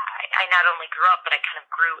I not only grew up, but I kind of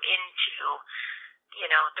grew into, you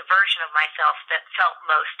know, the version of myself that felt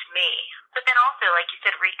most me. But then also, like you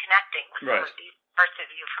said, reconnecting with some of these parts of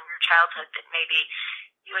you from your childhood that maybe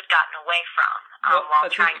you had gotten away from while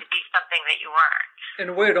trying to be something that you weren't. In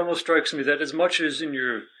a way, it almost strikes me that as much as in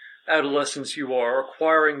your adolescence you are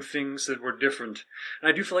acquiring things that were different, and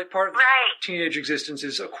I do feel like part of the teenage existence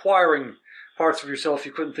is acquiring parts of yourself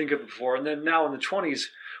you couldn't think of before, and then now in the 20s,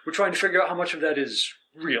 we're trying to figure out how much of that is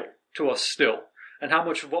real to us still, and how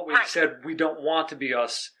much of what we said we don't want to be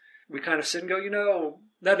us, we kind of sit and go, you know,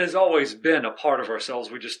 that has always been a part of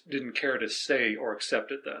ourselves, we just didn't care to say or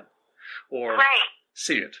accept it then, or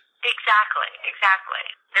see it. Exactly.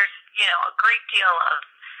 There's, you know, a great deal of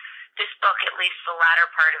this book, at least the latter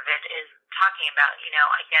part of it, is talking about, you know,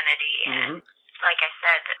 identity and, like I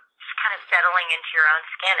said, just kind of settling into your own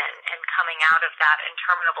skin and coming out of that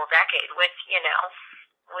interminable decade with, you know,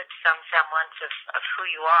 with some semblance of who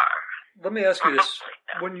you are. Let me ask you this.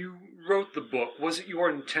 When you wrote the book, was it your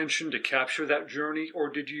intention to capture that journey, or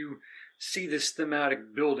did you see this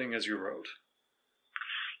thematic building as you wrote?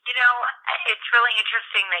 You know, it's really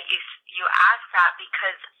interesting that you asked that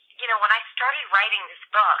because, you know, when I started writing this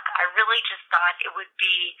book, I really just thought it would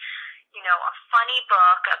be, you know, a funny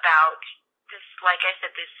book about this, like I said,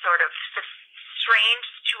 this sort of strange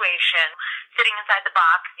situation, sitting inside the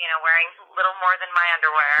box, you know, wearing little more than my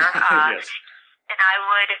underwear. And I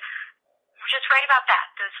would just write about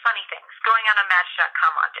that, those funny things, going on a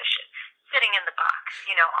Match.com audition, sitting in the box,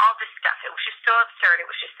 you know, all this stuff. It was just so absurd. It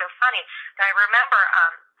was just so funny. And I remember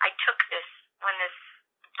I took this, when this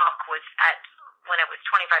book was when it was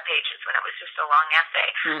 25 pages, when it was just a long essay,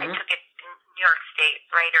 I took it to New York State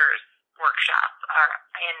Writers workshop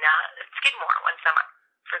in Skidmore one summer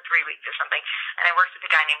for 3 weeks or something, and I worked with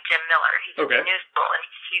a guy named Jim Miller. He's in the New School, and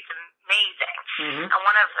he's amazing. Mm-hmm. And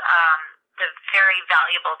one of the very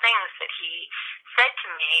valuable things that he said to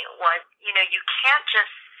me was, you know, you can't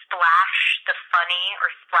just splash the funny or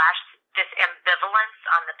splash this ambivalence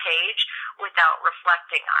on the page without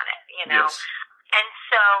reflecting on it, you know? Yes. And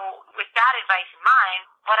so with that advice in mind,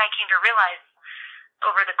 what I came to realize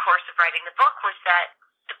over the course of writing the book was that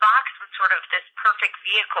the box was sort of this perfect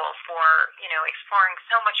vehicle for, you know, exploring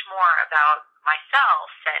so much more about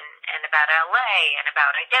myself and about LA and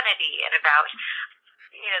about identity and about,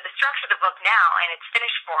 you know, the structure of the book now in its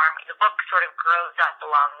finished form. The book sort of grows up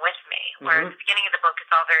along with me, whereas the beginning of the book is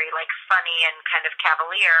all very like funny and kind of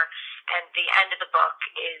cavalier, and the end of the book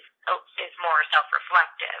is more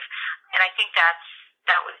self-reflective. And I think that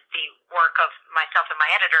was the work of myself and my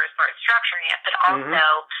editor as far as structuring it, but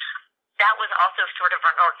also that was also sort of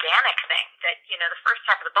an organic thing that, you know, the first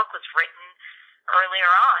half of the book was written earlier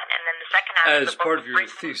on, and then the second half of the book as part of your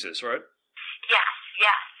thesis, right? Yes.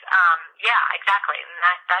 Yeah, exactly. And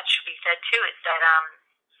that should be said too, is that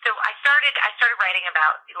so I started writing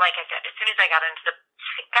about, like I said, as soon as I got into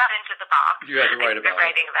the box, you had to write about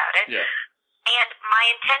writing about it. Yeah. And my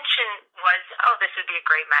intention was, this would be a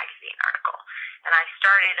great magazine article. And I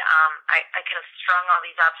started, I kind of strung all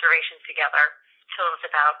these observations together till it was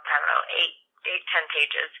about, 8-10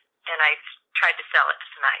 pages, and I tried to sell it to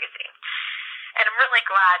the magazine. And I'm really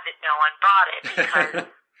glad that no one bought it because,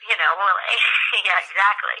 you know, well, yeah,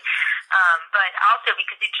 exactly. But also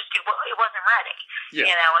because it wasn't ready.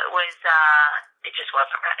 Yeah. You know, it just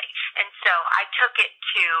wasn't ready. And so I took it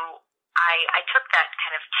to, I took that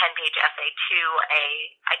kind of 10-page essay to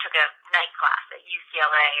I took a night class at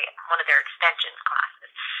UCLA, one of their extensions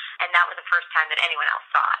classes. And that was the first time that anyone else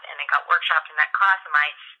saw it. And it got workshopped in that class. And my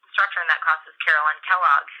instructor in that class was Carolyn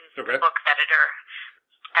Kellogg, who's the books editor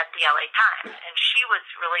at the LA Times. And she was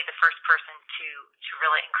really the first person to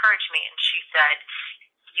really encourage me. And she said,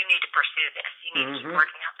 you need to pursue this. You need to keep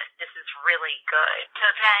working on this. This is really good. So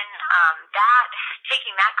then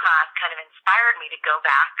taking that class kind of inspired me to go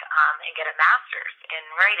back and get a master's in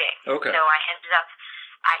writing. Okay. So I ended up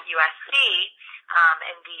at USC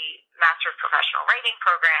in the Master of Professional Writing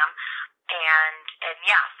program. And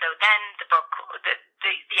yeah, so then the book,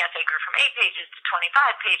 the essay grew from 8 pages to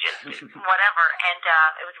 25 pages, whatever. And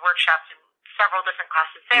it was workshopped in several different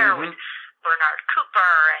classes there with Bernard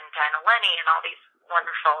Cooper and Diana Lenny and all these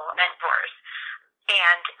wonderful mentors.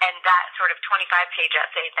 And that sort of 25-page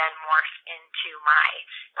essay then morphed into my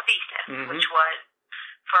thesis, which was,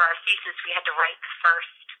 for our thesis, we had to write the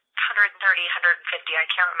first 130, 150, I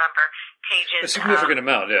can't remember, pages. A significant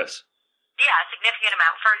amount, yes. Yeah, a significant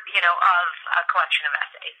amount for, you know, of a collection of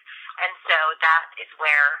essays. And so that is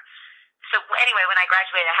where, so anyway, when I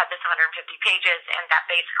graduated, I had this 150 pages, and that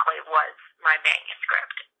basically was my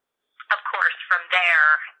manuscript. Of course, from there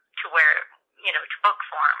to where, you know, to book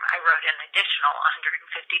form, I wrote an additional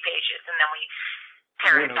 150 pages, and then we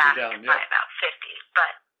pared it back by about 50.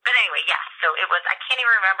 But anyway, yes, so it was, I can't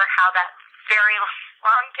even remember how that very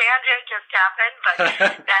long tangent just happened, but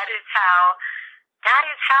that is how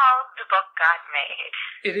the book got made.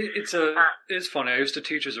 It is funny. I used to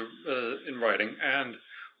teach in writing, and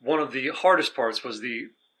one of the hardest parts was the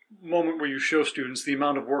moment where you show students the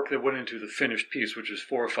amount of work that went into the finished piece, which is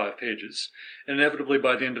 4 or 5 pages. And inevitably,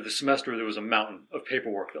 by the end of the semester, there was a mountain of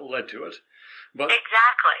paperwork that led to it. But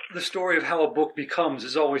exactly. The story of how a book becomes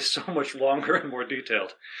is always so much longer and more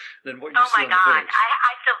detailed than what you see on the page.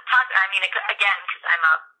 I still talk, I mean, again, because I'm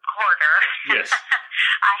a hoarder. Yes.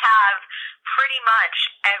 I have pretty much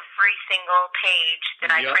every single page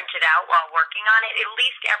that I printed out while working on it, at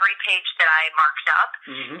least every page that I marked up.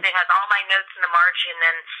 It has all my notes in the margin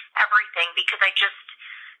and everything, because I just,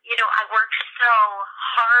 you know, I worked so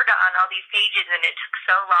hard on all these pages, and it took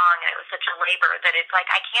so long, and it was such a labor that it's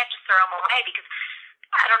like I can't just throw them away, because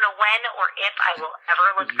I don't know when or if I will ever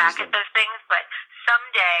look back at those things, but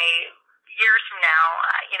someday, years from now,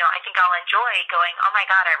 you know, I think I'll enjoy going, oh my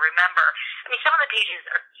God, I remember. I mean, some of the pages,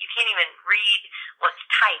 you can't even read what's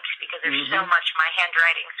typed because there's so much my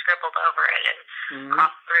handwriting scribbled over it and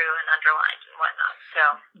crossed through and underlined and whatnot. So,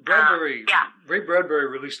 Ray Bradbury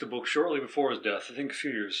released a book shortly before his death, I think a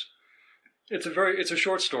few years. It's a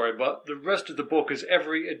short story, but the rest of the book is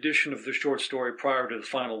every edition of the short story prior to the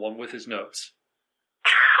final one with his notes.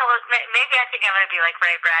 Well, maybe I think I'm going to be like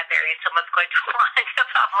Ray Bradbury, and someone's going to want to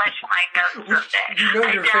publish my notes someday. You know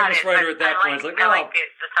you're a famous writer at that point. I like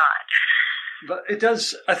the thought. But it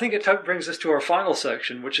does. I think it brings us to our final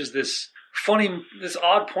section, which is this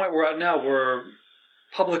odd point we're at now, where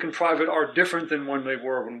public and private are different than when they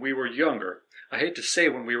were when we were younger. I hate to say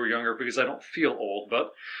when we were younger because I don't feel old,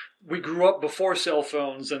 but we grew up before cell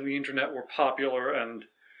phones and the internet were popular and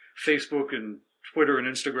Facebook and Twitter and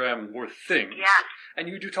Instagram were things. Yeah. And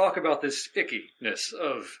you do talk about this ickiness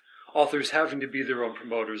of authors having to be their own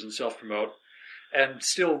promoters and self-promote and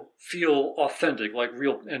still feel authentic, like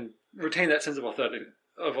real, and retain that sense of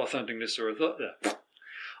authenticness or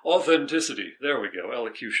authenticity. There we go,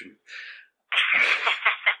 elocution.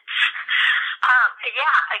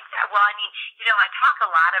 Well, I mean, I talk a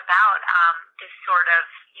lot about this sort of,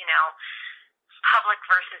 public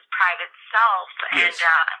versus private self, and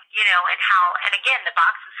and how, and again, the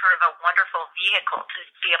box is sort of a wonderful vehicle to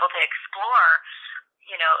be able to explore,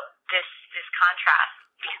 this contrast,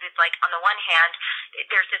 because it's like, on the one hand,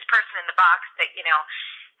 there's this person in the box that,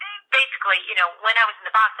 basically, when I was in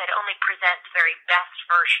the box, I'd only present the very best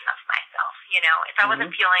version of myself. If I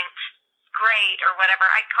wasn't feeling great or whatever,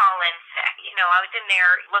 I'd call in sick. I was in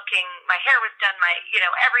there looking, my hair was done,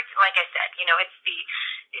 everything, like I said,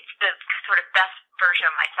 it's the sort of best version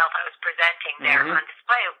of myself I was presenting there on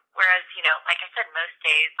display. Whereas, like I said, most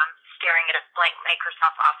days I'm staring at a blank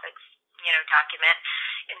Microsoft Office, document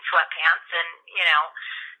in sweatpants and,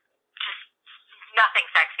 just nothing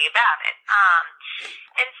sexy about it.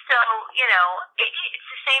 And so, it's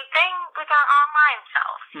the same thing with our online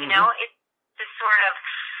self. It's this sort of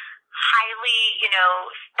highly,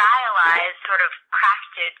 stylized, sort of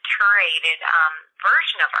crafted, curated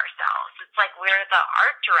version of ourselves. It's like we're the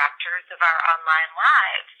art directors of our online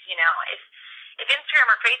lives. If Instagram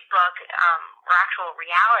or Facebook were actual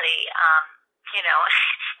reality,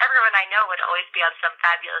 everyone I know would always be on some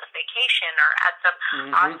fabulous vacation or at some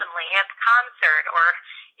awesomely hip concert or,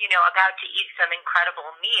 about to eat some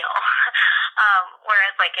incredible meal.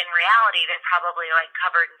 Whereas, like, in reality, they're probably, like,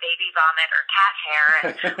 covered in baby vomit or cat hair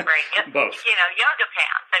and wearing, both. yoga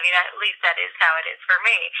pants. I mean, at least that is how it is for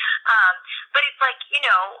me. But it's like,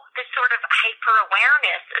 this sort of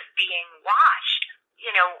hyper-awareness of being watched,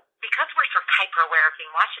 because we're sort of hyper-aware of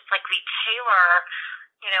being watched, it's like we tailor,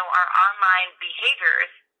 our online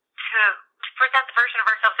behaviors to present the version of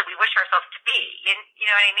ourselves that we wish ourselves to be. You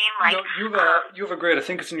know what I mean? Like, you have a great, I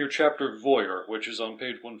think it's in your chapter Voyeur, which is on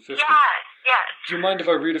page 150. Yes. Do you mind if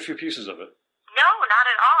I read a few pieces of it? No, not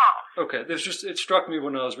at all. Okay, it struck me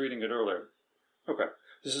when I was reading it earlier. Okay,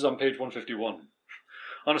 this is on page 151.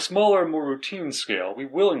 On a smaller, more routine scale, we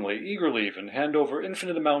willingly, eagerly even, hand over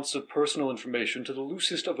infinite amounts of personal information to the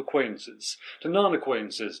loosest of acquaintances, to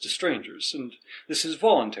non-acquaintances, to strangers, and this is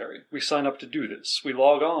voluntary. We sign up to do this. We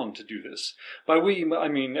log on to do this. By we, I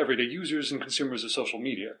mean everyday users and consumers of social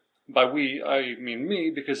media. By we, I mean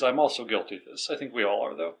me, because I'm also guilty of this. I think we all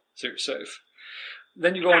are, though, so you're safe.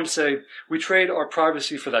 Then you go on to say, we trade our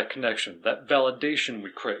privacy for that connection, that validation we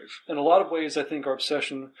crave. In a lot of ways, I think our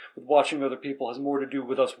obsession with watching other people has more to do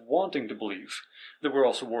with us wanting to believe that we're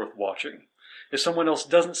also worth watching. If someone else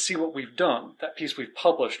doesn't see what we've done, that piece we've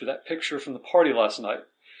published, or that picture from the party last night,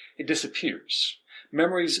 it disappears.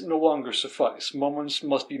 Memories no longer suffice. Moments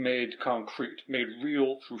must be made concrete, made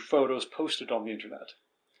real through photos posted on the internet.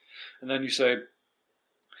 And then you say,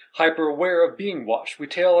 hyper-aware of being watched, we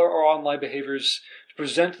tailor our online behaviors to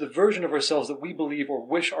present the version of ourselves that we believe or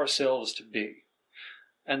wish ourselves to be.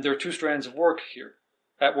 And there are two strands of work here.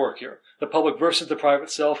 The public versus the private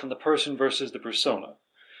self, and the person versus the persona.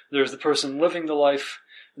 There's the person living the life,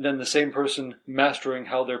 and then the same person mastering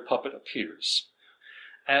how their puppet appears.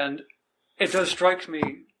 And it does strike me,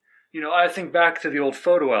 I think back to the old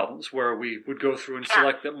photo albums where we would go through and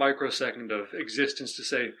select that microsecond of existence to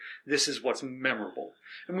say, this is what's memorable.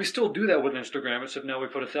 And we still do that with Instagram, except now we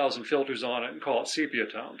put 1,000 filters on it and call it sepia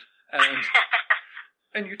toned.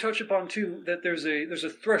 And you touch upon, too, that there's a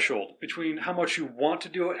threshold between how much you want to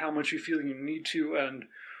do it, how much you feel you need to, and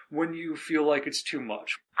when you feel like it's too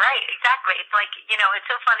much. Right, exactly. It's like, it's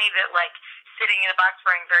so funny that, like, sitting in a box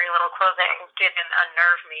wearing very little clothing didn't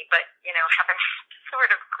unnerve me, but, having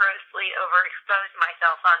sort of grossly overexposed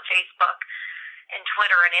myself on Facebook and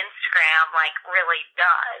Twitter and Instagram, like, really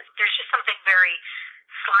does. There's just something very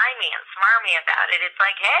slimy and smarmy about it. It's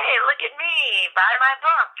like, hey, look at me, buy my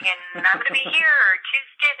book, and I'm going to be here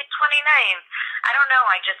Tuesday the 29th. I don't know,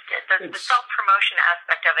 the self-promotion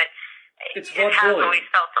aspect of it, it has always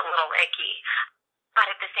felt a little icky. But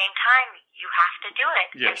at the same time, you have to do it.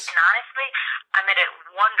 Yes. And honestly, I'm at a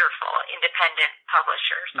wonderful independent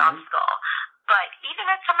publisher, Soft Skull. But even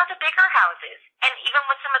at some of the bigger houses, and even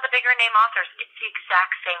with some of the bigger name authors, it's the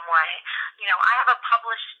exact same way. I have a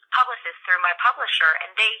publicist through my publisher,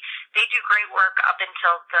 and they do great work up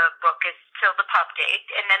until the book is till the pub date,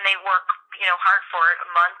 and then they work, hard for it a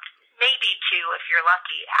month, maybe two if you're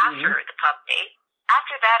lucky, after the pub date.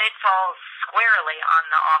 after that, it falls squarely on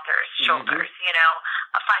the author's shoulders,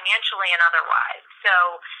 financially and otherwise.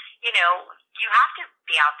 So, you have to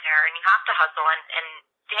be out there and you have to hustle, and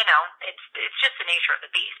it's just the nature of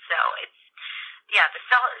the beast. So the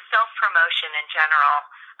self-promotion in general,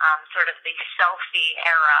 sort of the selfie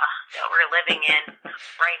era that we're living in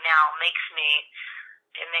right now makes me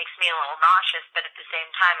a little nauseous, but at the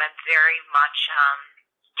same time, I'm very much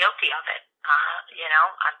guilty of it.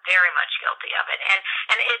 I'm very much guilty of it. And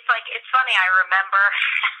it's funny, I remember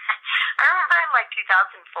in like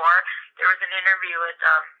 2004, there was an interview with,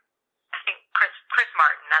 I think Chris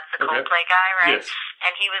Martin, that's the Coldplay guy, right? Yes.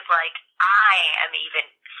 And he was like, I am even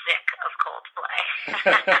sick of Coldplay.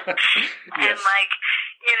 Yes.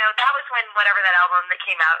 And that was when whatever that album that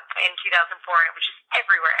came out in 2004, and it was just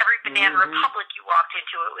everywhere. Every Banana Republic you walked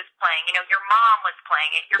into, it was playing. Your mom was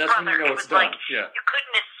playing it. Your that's brother. When you know it was it's done. Yeah. You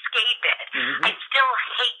couldn't escape it. I still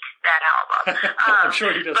hate that album. I'm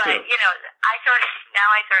sure he does but, too. I sort of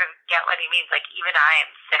get what he means. Like, even I am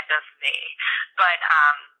sick of me. But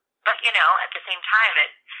at the same time,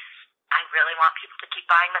 I really want people to keep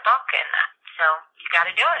buying the book, and so you got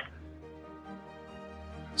to do it.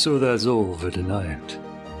 So that's all for tonight.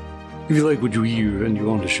 If you like what you hear and you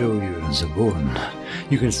want to show your support,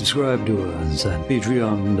 you can subscribe to us at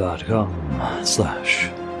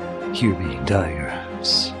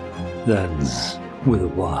patreon.com/HearMeTigers. That's with a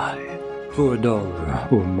Y, for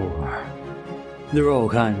 $1 or more. There are all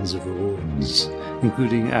kinds of rewards,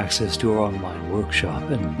 including access to our online workshop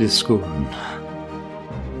and Discord.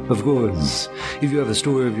 Of course, if you have a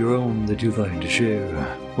story of your own that you'd like to share,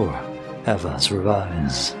 or have us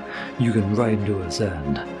revise, you can write to us at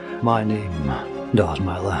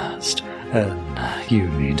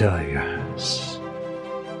myname.mylast@HearMeTigers.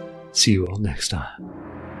 See you all next time.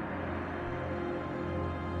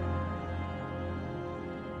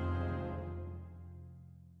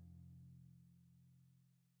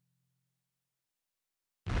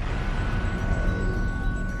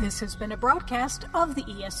 This has been a broadcast of the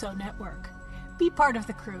ESO Network. Be part of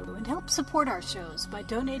the crew and help support our shows by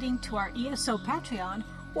donating to our ESO Patreon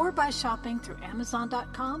or by shopping through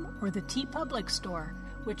Amazon.com or the TeePublic Store,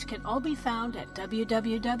 which can all be found at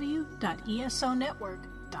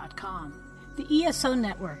www.esonetwork.com. The ESO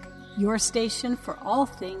Network, your station for all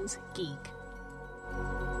things geek.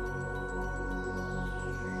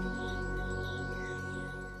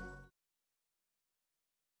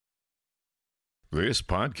 This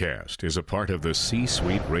podcast is a part of the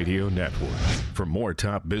C-Suite Radio Network. For more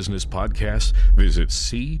top business podcasts, visit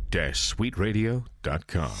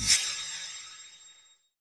c-suiteradio.com.